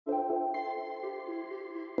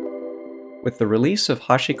With the release of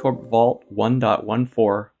HashiCorp Vault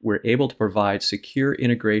 1.14, we're able to provide secure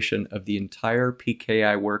integration of the entire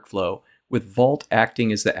PKI workflow, with Vault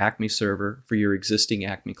acting as the ACME server for your existing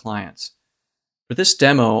ACME clients. For this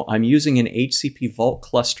demo, I'm using an HCP Vault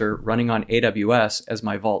cluster running on AWS as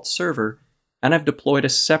my Vault server, and I've deployed a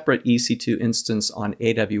separate EC2 instance on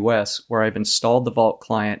AWS where I've installed the Vault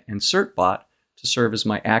client and certbot to serve as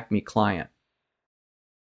my ACME client.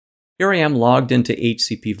 Here I am logged into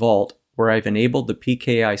HCP Vault, where I've enabled the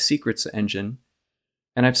PKI secrets engine,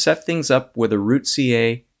 and I've set things up with a root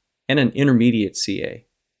CA and an intermediate CA.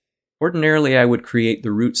 Ordinarily, I would create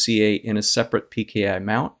the root CA in a separate PKI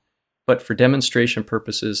mount, but for demonstration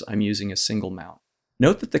purposes, I'm using a single mount.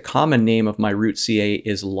 Note that the common name of my root CA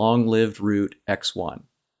is long-lived root x1.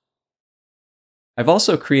 I've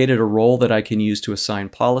also created a role that I can use to assign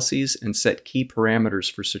policies and set key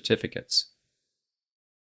parameters for certificates.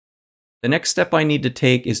 The next step I need to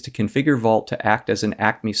take is to configure Vault to act as an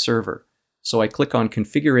ACME server, so I click on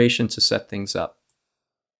Configuration to set things up.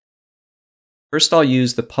 First, I'll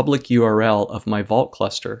use the public URL of my Vault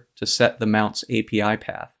cluster to set the mount's API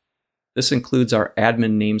path. This includes our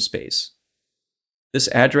admin namespace. This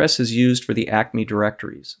address is used for the ACME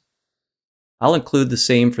directories. I'll include the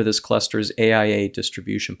same for this cluster's AIA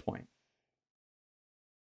distribution point.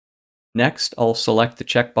 Next, I'll select the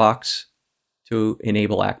checkbox to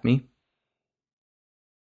enable ACME.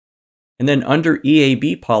 And then under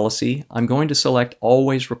EAB policy, I'm going to select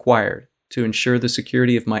Always Required to ensure the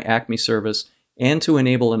security of my ACME service and to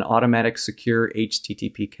enable an automatic secure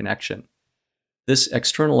HTTP connection. This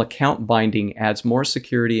external account binding adds more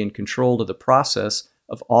security and control to the process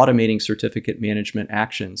of automating certificate management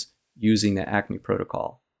actions using the ACME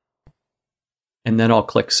protocol. And then I'll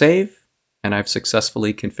click Save, and I've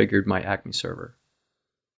successfully configured my ACME server.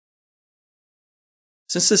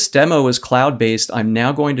 Since this demo is cloud-based, I'm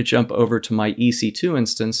now going to jump over to my EC2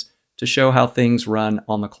 instance to show how things run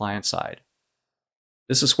on the client side.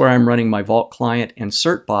 This is where I'm running my Vault client and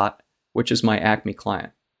certbot, which is my ACME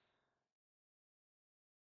client.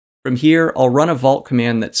 From here, I'll run a Vault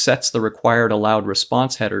command that sets the required allowed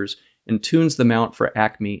response headers and tunes the mount for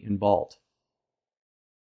ACME in Vault.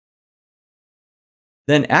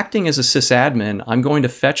 Then, acting as a sysadmin, I'm going to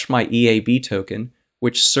fetch my EAB token,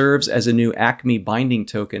 which serves as a new ACME binding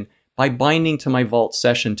token by binding to my Vault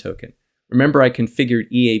session token. Remember, I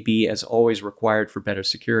configured EAB as always required for better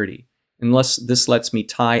security, unless this lets me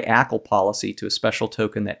tie ACL policy to a special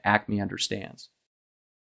token that ACME understands.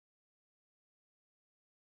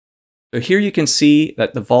 So here you can see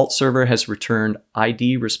that the Vault server has returned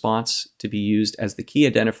ID response to be used as the key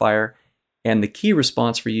identifier and the key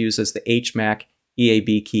response for use as the HMAC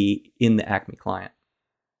EAB key in the ACME client.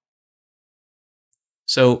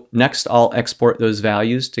 So next, I'll export those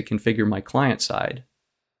values to configure my client side.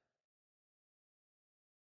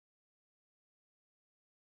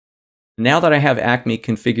 Now that I have ACME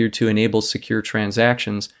configured to enable secure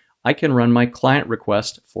transactions, I can run my client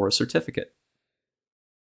request for a certificate.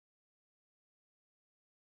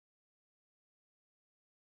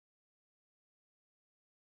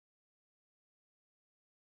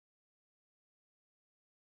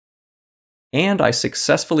 And I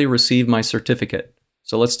successfully received my certificate.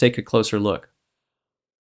 So let's take a closer look.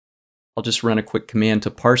 I'll just run a quick command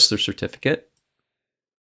to parse the certificate.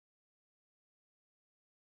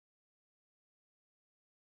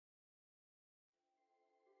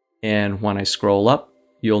 And when I scroll up,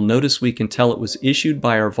 you'll notice we can tell it was issued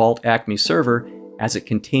by our Vault ACME server as it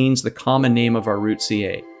contains the common name of our root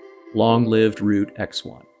CA, long-lived root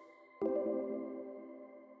x1.